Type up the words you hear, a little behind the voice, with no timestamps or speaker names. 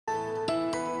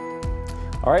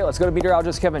All right, let's go to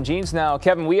meteorologist Kevin Jeans now.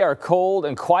 Kevin, we are cold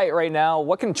and quiet right now.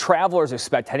 What can travelers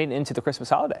expect heading into the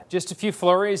Christmas holiday? Just a few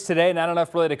flurries today, not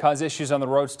enough really to cause issues on the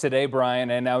roads today,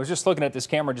 Brian. And I was just looking at this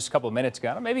camera just a couple of minutes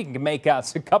ago. Maybe you can make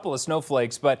out a couple of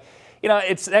snowflakes, but you know,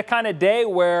 it's that kind of day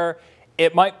where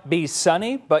it might be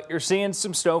sunny, but you're seeing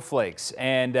some snowflakes.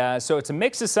 And so it's a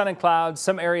mix of sun and clouds,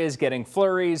 some areas getting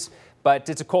flurries. But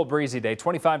it's a cold, breezy day.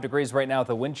 25 degrees right now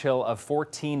with a wind chill of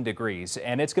 14 degrees.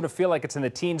 And it's going to feel like it's in the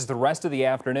teens the rest of the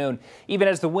afternoon, even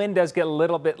as the wind does get a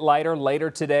little bit lighter later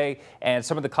today. And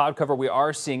some of the cloud cover we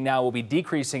are seeing now will be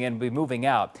decreasing and be moving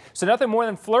out. So nothing more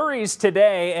than flurries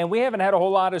today. And we haven't had a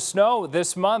whole lot of snow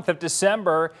this month of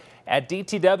December. At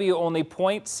DTW, only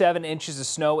 0.7 inches of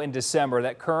snow in December.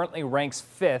 That currently ranks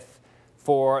 5th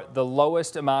for the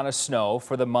lowest amount of snow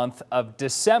for the month of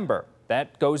December.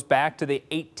 That goes back to the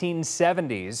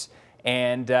 1870s,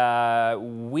 and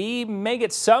we may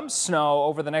get some snow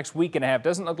over the next week and a half.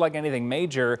 Doesn't look like anything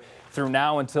major through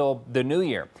now until the new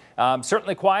year.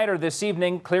 Certainly quieter this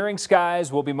evening. Clearing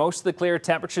skies will be mostly clear.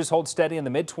 Temperatures hold steady in the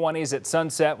mid-20s at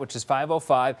sunset, which is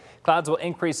 5:05. Clouds will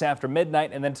increase after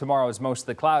midnight, and then tomorrow is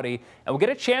mostly cloudy. And we'll get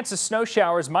a chance of snow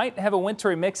showers. Might have a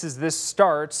wintry mix as this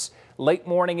starts. Late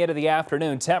morning into the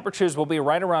afternoon. Temperatures will be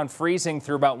right around freezing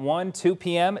through about 2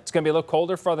 p.m. It's going to be a little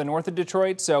colder farther north of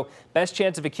Detroit, so best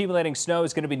chance of accumulating snow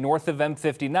is going to be north of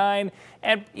M59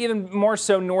 and even more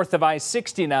so north of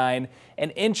I-69. An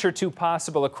inch or two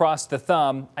possible across the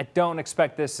thumb. I don't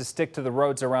expect this to stick to the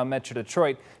roads around Metro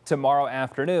Detroit tomorrow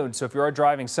afternoon. So if you are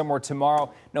driving somewhere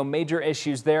tomorrow, no major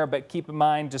issues there, but keep in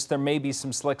mind just there may be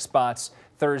some slick spots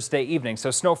Thursday evening.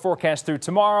 So snow forecast through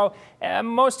tomorrow. And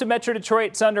most of Metro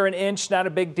Detroit, it's under an inch, not a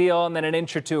big deal, and then an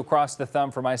inch or two across the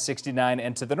thumb from I-69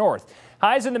 and to the north.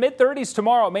 Highs in the mid-30s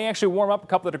tomorrow. It may actually warm up a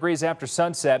couple of degrees after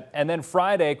sunset. And then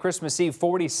Friday, Christmas Eve,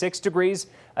 46 degrees.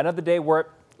 Another day where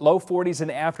low 40s in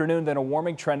the afternoon, then a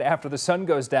warming trend after the sun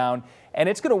goes down. And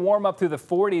it's going to warm up through the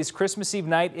 40s Christmas Eve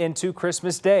night into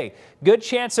Christmas Day. Good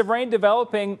chance of rain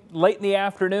developing late in the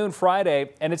afternoon Friday,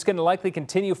 and it's going to likely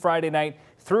continue Friday night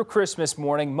through Christmas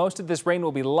morning. Most of this rain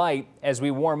will be light as we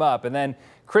warm up. And then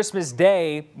Christmas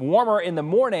Day, warmer in the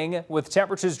morning with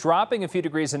temperatures dropping a few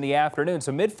degrees in the afternoon.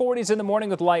 So mid-40s in the morning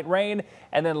with light rain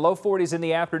and then low 40s in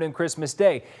the afternoon Christmas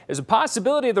Day. There's a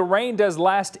possibility the rain does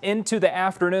last into the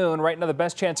afternoon. Right now the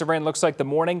best chance of rain looks like the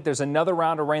morning. There's another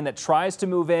round of rain that tries to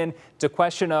move in. It's a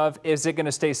question of is it going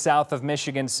to stay south of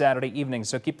Michigan Saturday evening.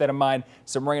 So keep that in mind.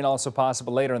 Some rain also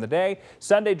possible later in the day.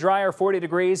 Sunday drier, 40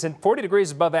 degrees and 40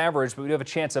 degrees above average, but we do have a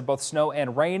chance of both snow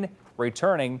and rain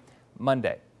returning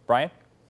Monday. Brian?